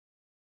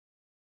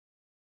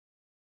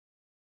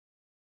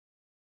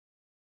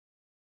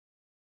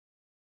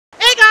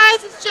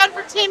guys, it's Jen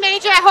for Team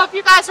AJ. I hope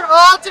you guys are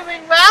all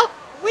doing well.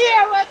 We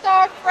are with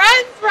our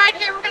friends right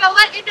here. We're going to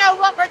let you know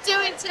what we're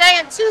doing today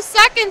in 2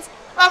 seconds.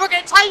 But we're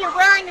going to tell you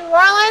we're in New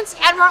Orleans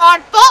and we're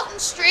on Fulton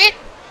Street.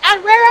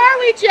 And where are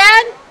we,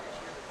 Jen?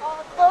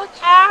 On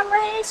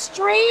Fulton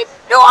Street,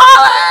 New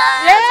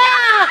Orleans.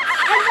 Yeah.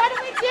 And what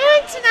are we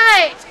doing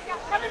tonight?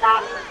 Running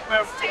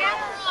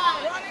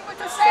with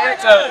the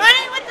Santas.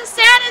 Running with the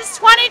Santas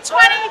 2023.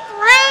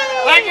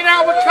 Hanging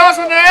out with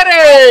Cousin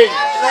Eddie.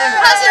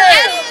 Cousin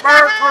Eddie in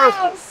Merry the house.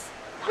 Christmas.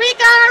 We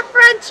got our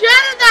friend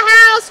Jen in the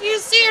house. You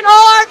see in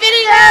all our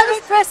videos.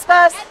 Merry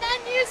Christmas. And then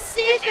you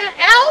see the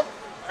elf.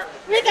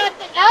 We got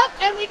the elf,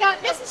 and we got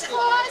Mrs.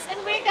 Claus,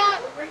 and we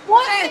got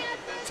one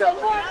Santa,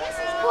 and more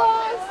Mrs.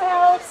 Claus,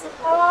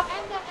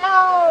 and the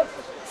elf.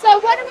 So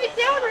what are we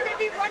doing? We're going to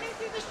be running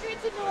through the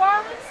streets of New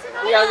Orleans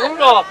tonight. We got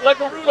Rudolph.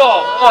 Look at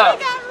Rudolph. Oh,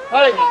 we got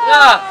Hey, Rudolph.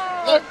 yeah.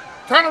 Look,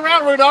 turn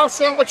around, Rudolph.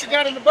 Show them what you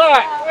got in the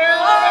back.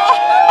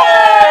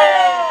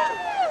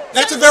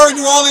 That's a very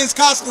New Orleans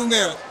costume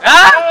there. It's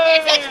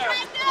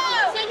right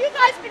now. So you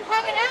guys been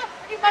hanging out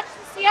pretty much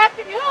since the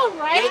afternoon,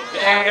 right?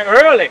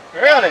 Early.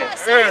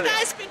 So you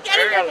guys been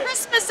getting your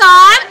Christmas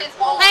on,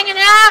 hanging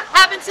out,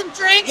 having some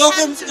drinks.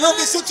 Logan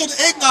sits on the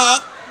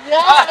eggnog.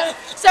 Yeah.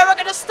 So we're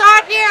going to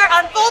start here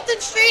on Fulton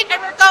Street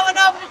and we're going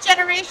over to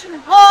Generation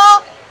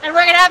Hall and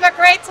we're going to have a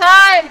great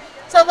time.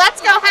 So let's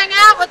go hang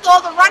out with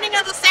all the running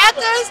of the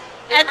Santas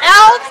and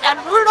elves and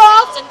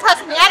Rudolphs and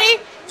Cousin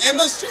Eddie. And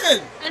Miss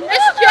Jen. And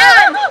Miss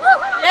Jen.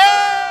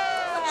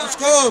 Yeah. Let's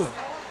go.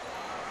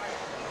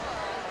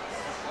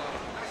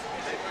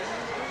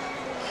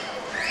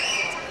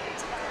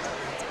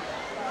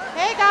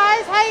 Hey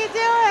guys, how you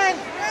doing?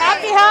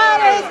 Happy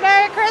holidays,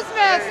 Merry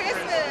Christmas.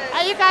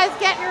 Are you guys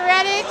getting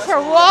ready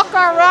to walk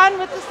or run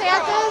with the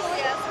Santas?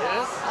 Yes.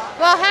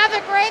 Well, have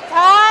a great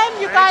time.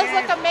 You guys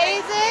look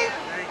amazing.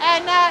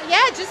 And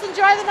yeah, just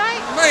enjoy the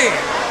night. Man,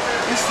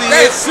 You see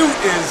that it? suit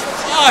is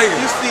fire.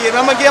 You see it?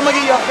 I'm gonna give you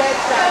a back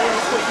shot real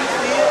quick. You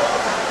see it?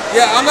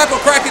 Yeah, I'm not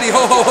gonna crack any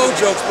ho-ho-ho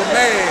jokes, but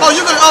man. Oh,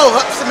 you gonna? Oh,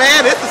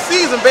 man, it's the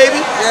season, baby.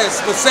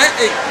 Yes, but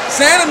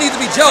Santa needs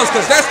to be jealous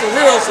because that's the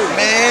real suit.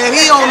 Man,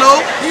 he don't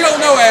know. He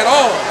don't know at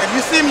all. If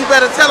you see him, you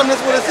better tell him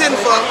this what it's in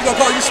for. He's gonna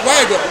call you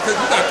swagger because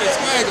you got that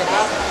swagger,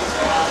 bro.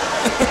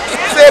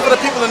 Say it for the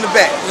people in the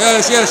back.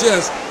 Yes.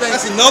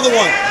 That's another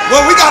one.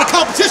 Well, we got a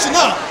competition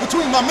now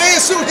between my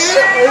man's suit here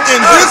and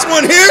this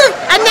one here.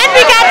 And then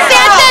we got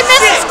Santa and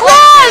Mrs.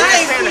 Claus. I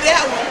ain't see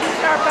that one.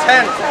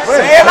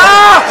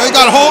 They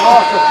got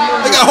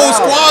whole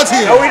squads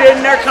here. No, we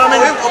didn't. They're coming.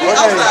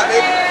 Outside,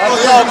 baby. Oh,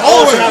 yeah,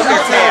 always.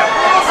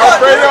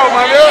 Alfredo,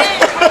 my man.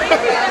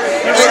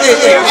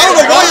 Hey, I don't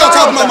know why y'all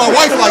talking about my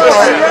wife like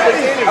that.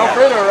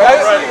 Alfredo, right?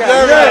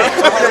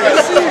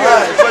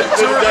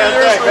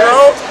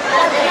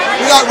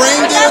 We got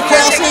reindeer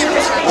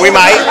crossings. We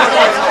might.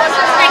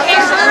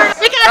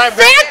 We got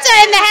Santa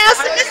in the house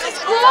and Mrs.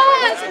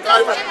 Claus.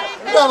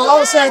 We got a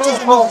lot of Santas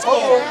in this.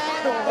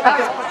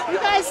 You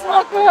guys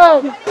look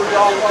good.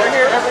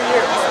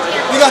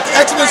 We got the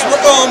Xmas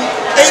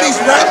 80s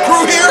rap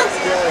crew here.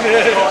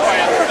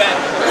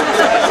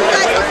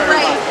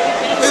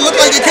 They look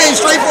like they came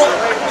straight from,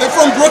 they're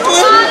from Brooklyn.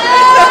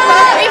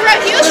 We're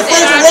from Houston.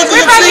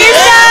 They're from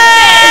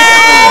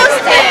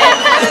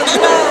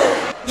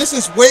Houston. This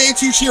is way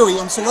too cheery.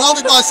 I'm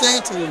surrounded by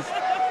Santas.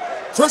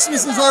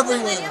 Christmas is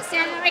everywhere.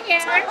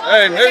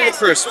 Hey, Merry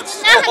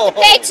Christmas. Not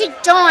the day to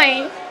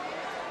join.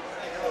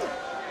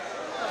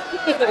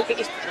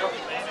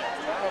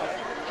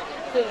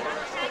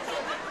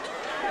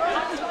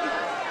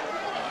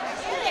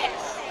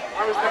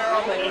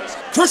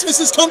 Christmas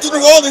has come to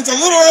New Orleans a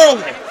little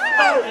early.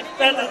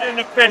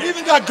 We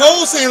even got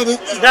gold Santa, the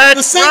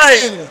Saint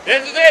Santa.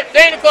 This is it.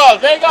 Santa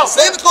Claus. There you go.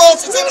 Santa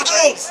Claus is in the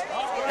house.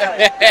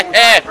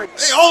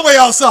 They all the way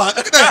outside.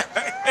 Look at that.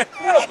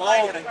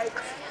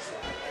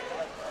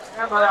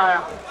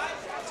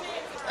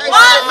 One,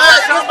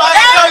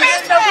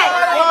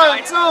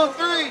 two,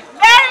 three.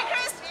 Merry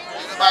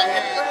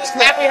Christmas.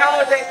 Happy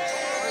holidays.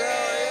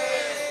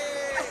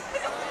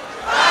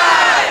 5,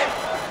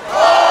 4,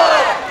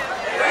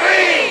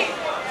 3,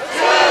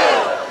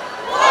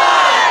 2, 1.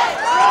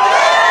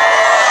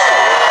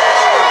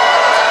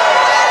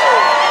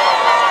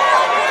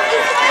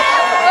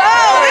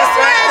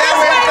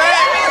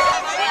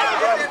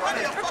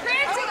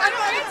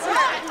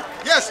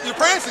 Yes, you're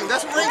prancing.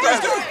 That's what reindeers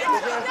do.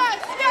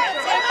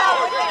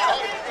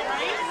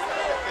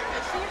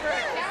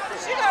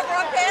 She gonna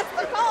run past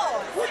the car.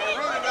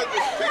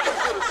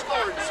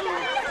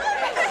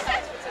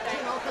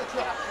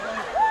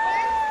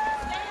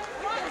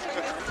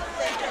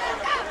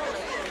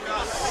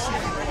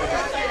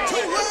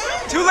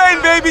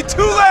 Tulane, baby,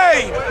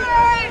 Tulane.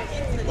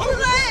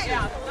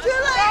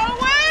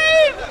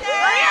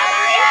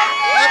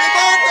 Happy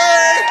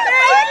birthday!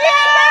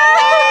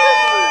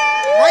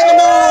 Right in the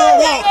middle of the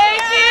walk.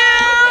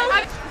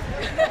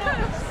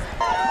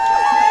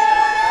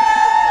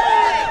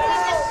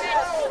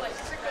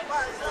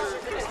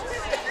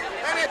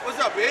 What's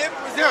up, babe?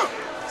 What's up?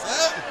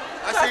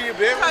 I see you,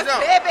 baby. What's up?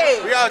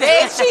 Baby, We out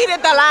they here. cheated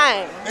the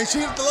line. They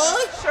cheated the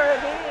line? Sure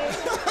did.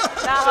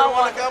 Should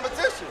won the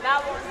competition. I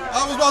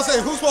was about to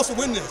say, who's supposed to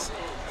win this?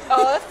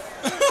 Us.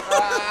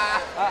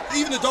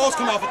 Even the dogs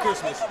come out for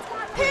Christmas.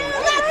 Who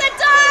let the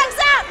dogs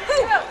out? Who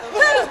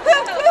let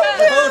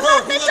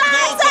the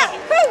dogs out?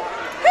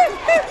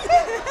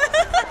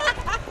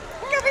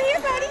 Come over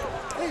here, buddy.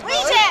 We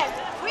did.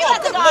 We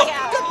let the dog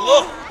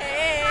out.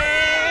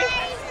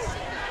 Hey.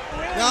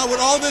 Now with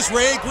all this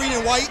red, green,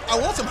 and white, I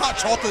want some hot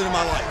chocolate in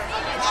my life.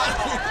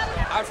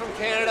 I'm from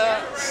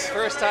Canada,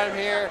 first time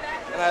here,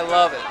 and I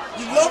love it.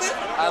 You love it?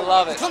 I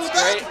love it. Coming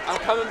It's great. back? I'm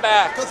coming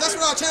back. Because that's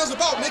what our channel's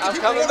about, making I'm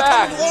people coming want to come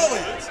back. to New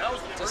Orleans.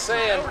 Just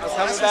saying, I'm coming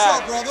That's what's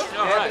back. up, brother.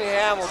 Anthony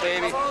Hamill,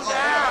 baby.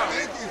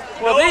 Thank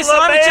you. Well,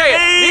 let me tell you,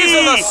 these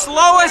are the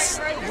slowest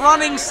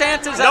running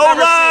Santas I've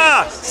ever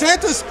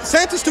seen.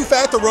 Santa's too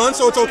fat to run,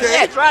 so it's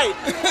okay. That's right.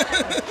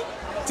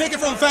 Take it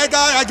from a fat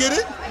guy, I get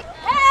it.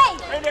 Hey!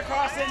 Reindeer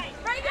crossing.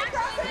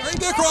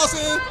 Reindeer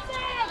crossing.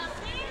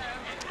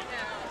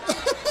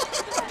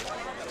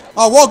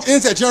 Our walk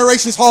ends at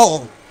Generations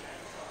Hall.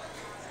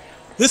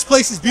 This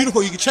place is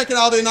beautiful. You can check it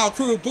out in our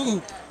Crew of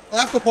Boo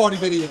after party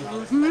video.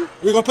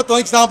 We're gonna put the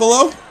links down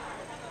below.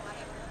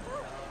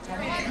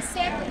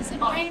 Santas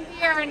and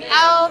reindeer and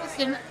elves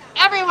and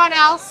everyone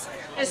else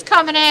is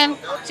coming in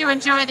to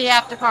enjoy the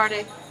after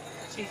party.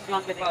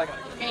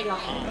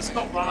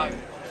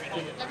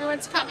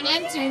 Everyone's coming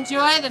in to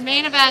enjoy the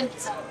main event.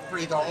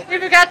 We've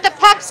got the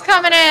pups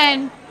coming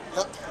in.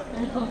 Yep.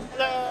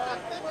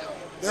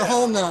 They're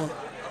home now.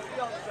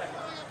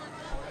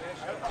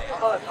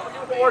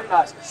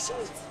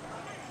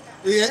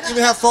 We even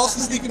have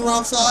Frosty sneaking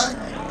around side.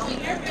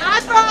 Hi,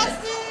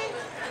 Frosty!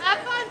 Have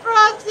fun,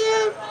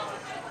 Frosty!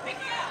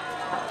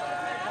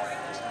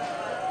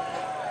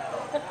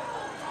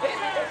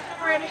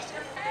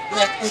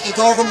 Yeah, with the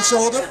dog on the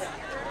shoulder.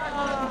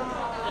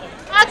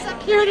 That's a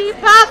cutie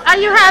pup. Are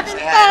you having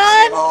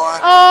fun?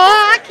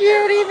 Oh,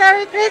 cutie!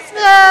 Merry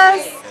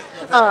Christmas!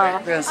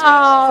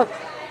 Oh.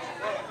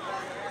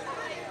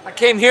 I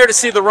came here to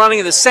see the running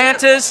of the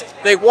Santas.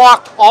 They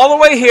walked all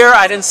the way here.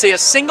 I didn't see a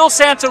single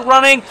Santa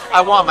running. I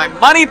want my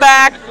money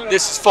back.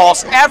 This is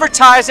false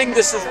advertising.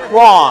 This is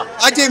wrong.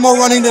 I did more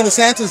running than the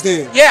Santas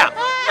did. Yeah.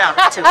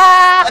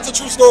 That's a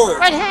true story.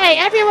 But hey,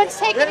 everyone's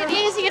taking it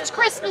easy. It's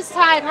Christmas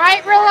time,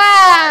 right?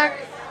 Relax.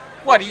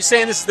 What, are you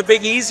saying this is the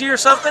Big Easy or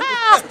something?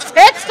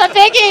 It's the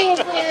biggie.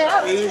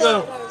 There you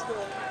go.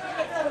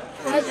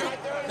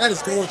 That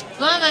is gorgeous.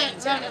 Love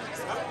it.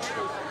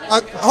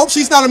 I hope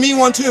she's not a mean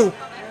one too.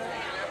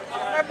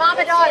 Her mom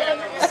and daughter.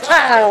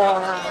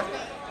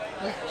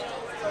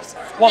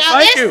 Well, Now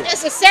thank you. this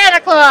is a Santa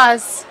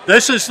Claus.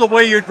 This is the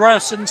way you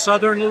dress in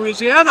southern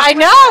Louisiana. I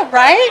know,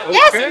 right?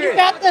 Yes, Okay. you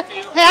got the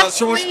half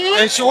sleeve.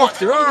 And short.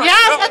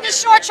 Yes, and the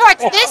short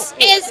shorts. This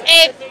is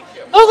a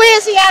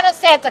Louisiana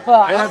Santa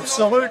Claus.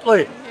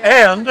 Absolutely.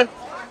 And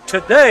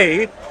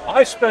today,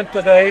 I spent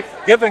the day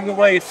giving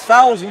away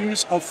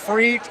thousands of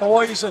free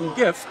toys and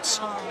gifts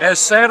as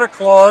Santa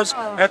Claus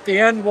at the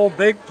annual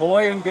Big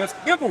Toy and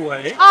Gift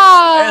Giveaway.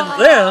 Oh.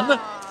 And then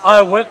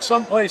I went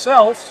someplace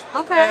else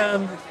Okay.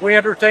 and we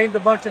entertained a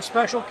bunch of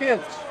special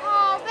kids.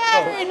 Oh,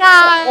 very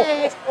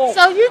nice.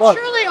 So you But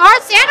truly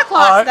are Santa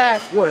Claus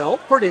then. Well,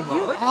 pretty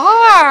much.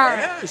 Are.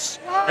 Yes.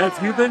 Have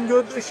you been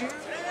good this year?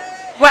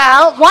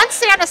 Well, one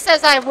Santa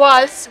says I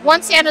was.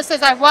 One Santa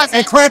says I wasn't.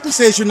 And Krampus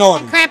says you're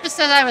naughty. Krampus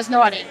says I was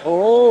naughty.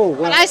 Oh,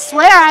 But well, I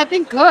swear I've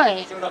been good.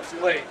 I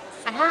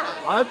have.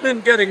 I've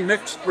been getting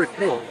mixed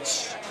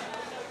reports.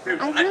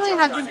 I really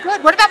have been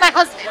good. What about my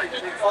husband?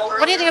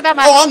 What do you think about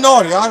my Oh, husband?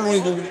 I'm naughty. I don't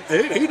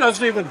even. He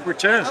doesn't even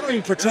pretend. I don't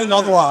even pretend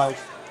otherwise.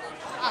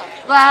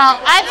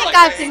 Well, I think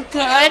I've been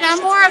good.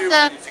 I'm more of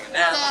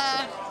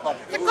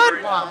the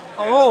good one.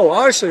 Oh,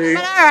 I see.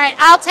 But all right,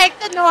 I'll take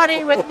the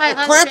naughty with my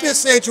husband. Krampus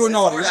said you were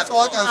naughty. That's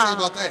all I gotta say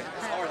about that.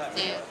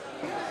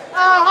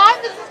 Oh, hi,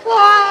 Mrs.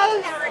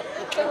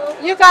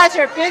 Claus. You guys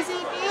are busy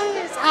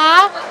bees,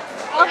 huh?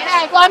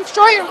 Okay, well, I'm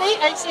sure you're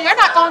leaving. So you're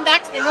not going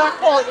back to the North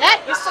Pole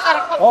yet. You still got a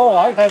couple. Oh,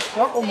 I have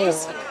several more.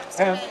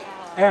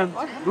 And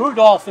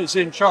Rudolph is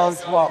in charge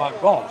while I'm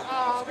gone.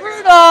 Oh,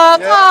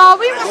 Rudolph. Oh,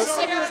 we want to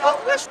see Rudolph.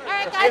 All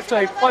right, guys. It's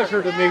a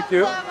pleasure to meet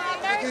you.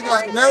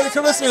 Merry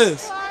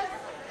Christmas.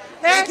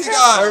 Merry Thank you,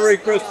 guys. Merry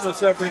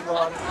Christmas,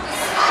 everyone.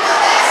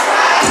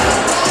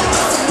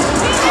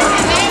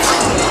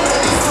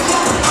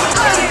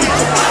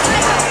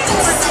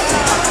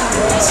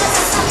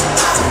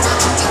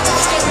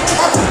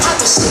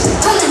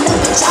 Pulling up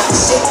and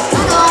dropping shit. I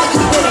know how you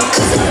with him,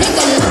 cause a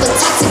nigga love a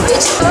toxic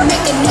bitch.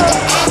 Make a nigga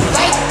act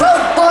right.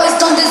 Broke boys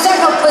don't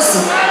deserve no pussy.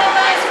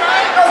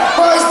 Broke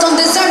boys don't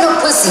deserve no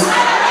pussy.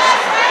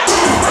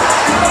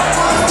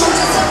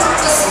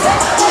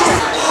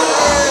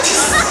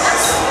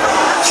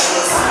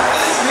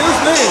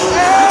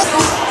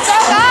 So,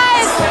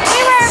 guys, we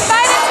were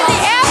invited to the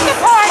after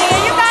party.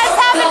 Are you guys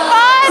having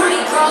fun?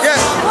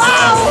 Yes.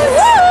 Wow.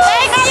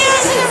 Thank you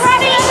to the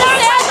running of the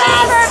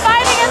Santas for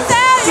inviting us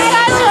out. You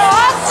guys are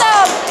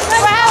awesome.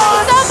 We're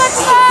having so much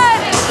fun.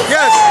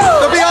 Yes.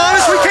 To be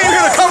honest, we came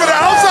here to cover the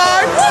outside.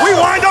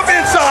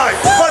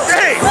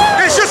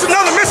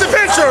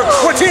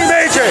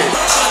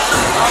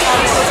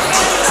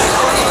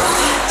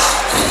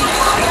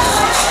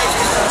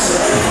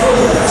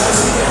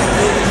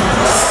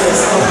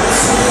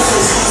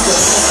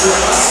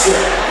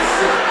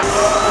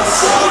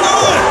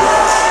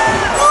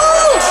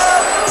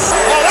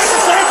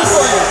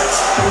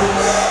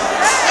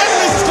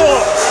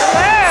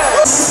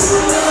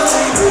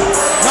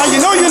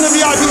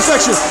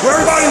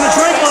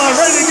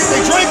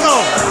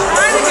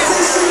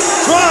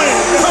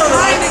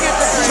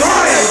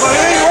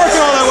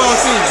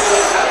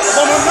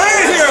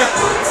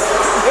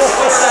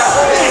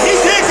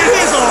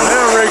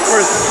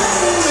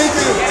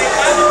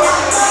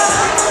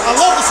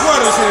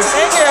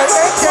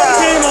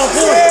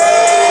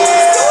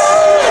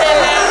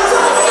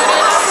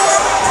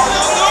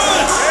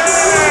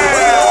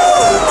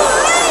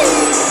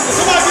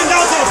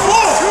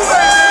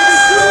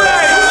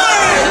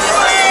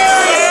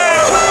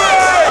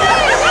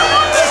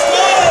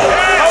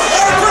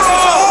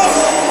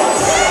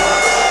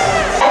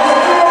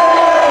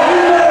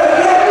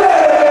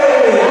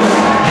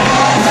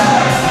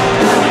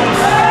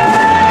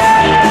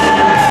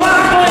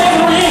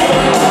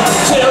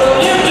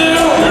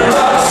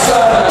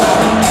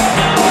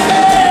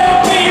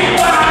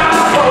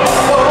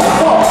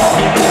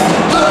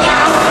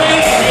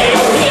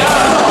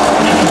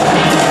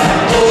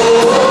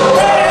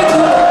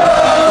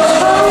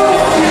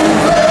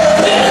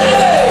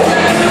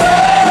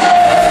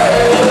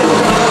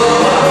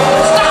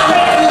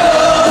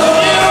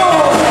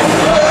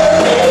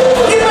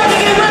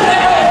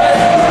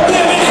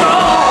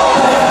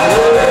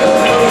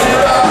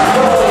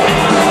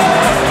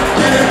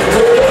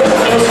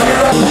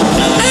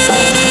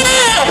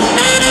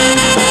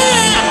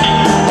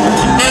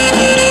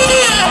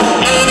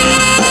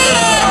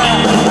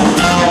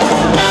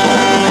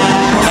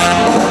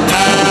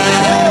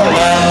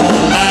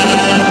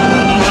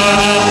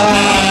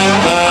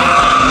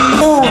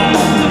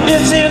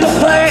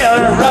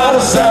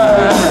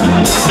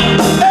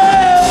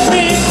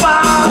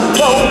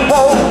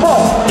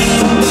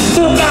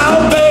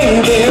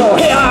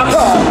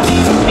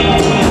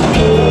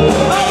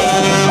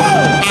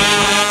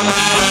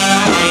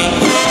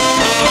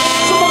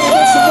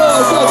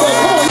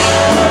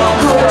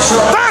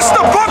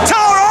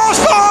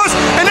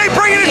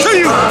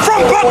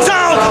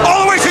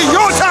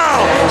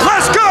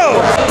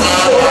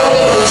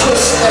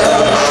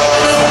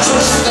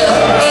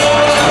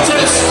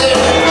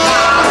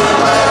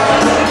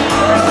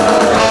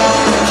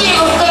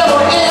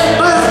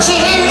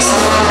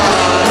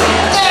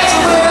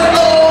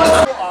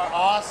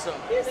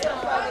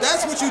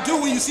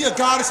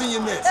 goddess in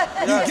your midst.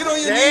 You get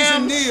on your knees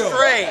and kneel.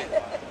 Straight.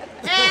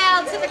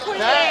 Hail to the queen.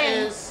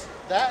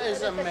 That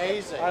is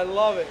amazing. I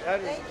love it.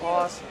 That is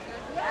awesome.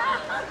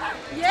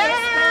 Yeah.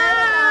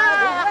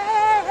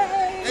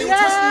 Hey, we're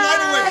twisting the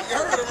light away. You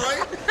heard it,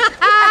 right?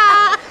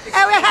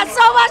 And we had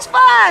so much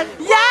fun.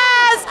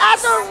 Yes.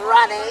 After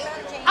running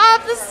Of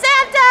the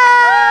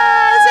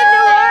Santas in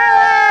New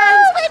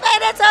Orleans. we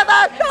made it to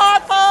the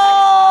North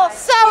Pole.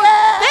 So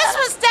this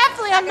was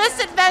definitely a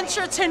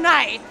misadventure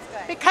tonight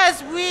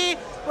because we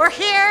were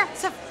here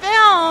to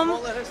film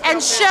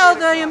and show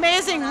the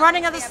amazing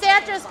running of the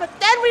Santas, but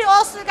then we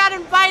also got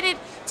invited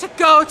to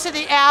go to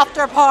the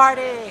after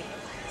party.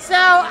 So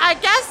I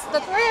guess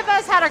the three of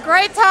us had a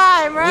great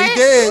time, right? We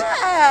did.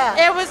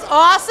 Yeah. It was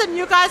awesome.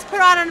 You guys put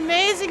on an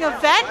amazing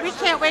event. We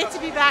can't wait to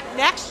be back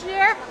next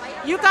year.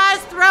 You guys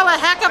throw a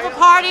heck of a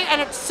party,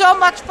 and it's so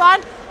much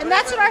fun. And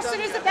that's what our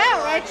city's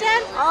about, right,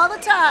 Jen? All the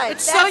time.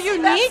 It's so Bessie,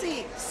 unique,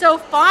 Bessie. so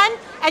fun,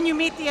 and you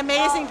meet the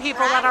amazing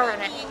people that are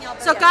in it.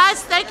 So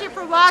guys, thank you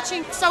for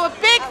watching. So a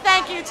big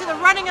thank you to the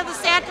Running of the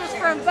Santas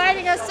for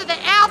inviting us to the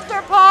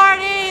after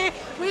party.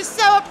 We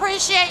so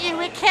appreciate you.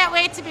 We can't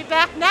wait to be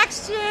back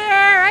next year,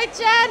 right,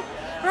 Jen?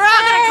 We're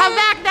all gonna come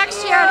back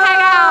next year and hang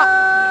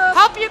out.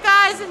 Hope you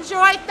guys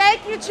enjoy.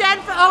 Thank you,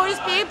 Jen, for always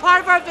being part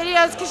of our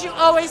videos because you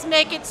always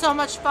make it so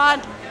much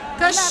fun.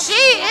 Because she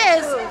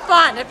is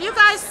fun. If you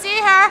guys see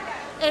her,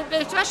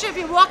 especially if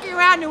you're walking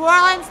around New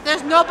Orleans,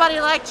 there's nobody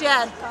like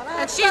Jen.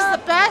 And she's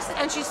the best,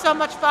 and she's so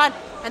much fun.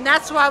 And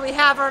that's why we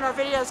have her in our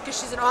videos, because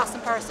she's an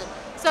awesome person.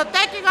 So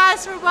thank you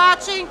guys for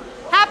watching.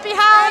 Happy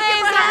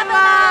holidays,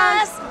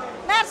 everyone!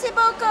 Merci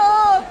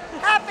beaucoup.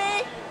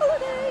 Happy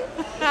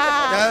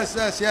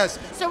holidays. Yes.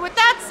 So with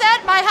that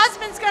said, my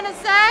husband's gonna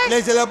say,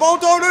 Laissez le bon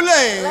temps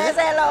rouler.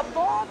 Laissez le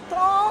bon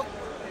temps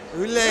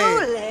Rouler.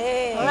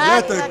 rouler.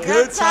 Let the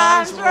good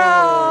times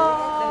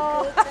roll.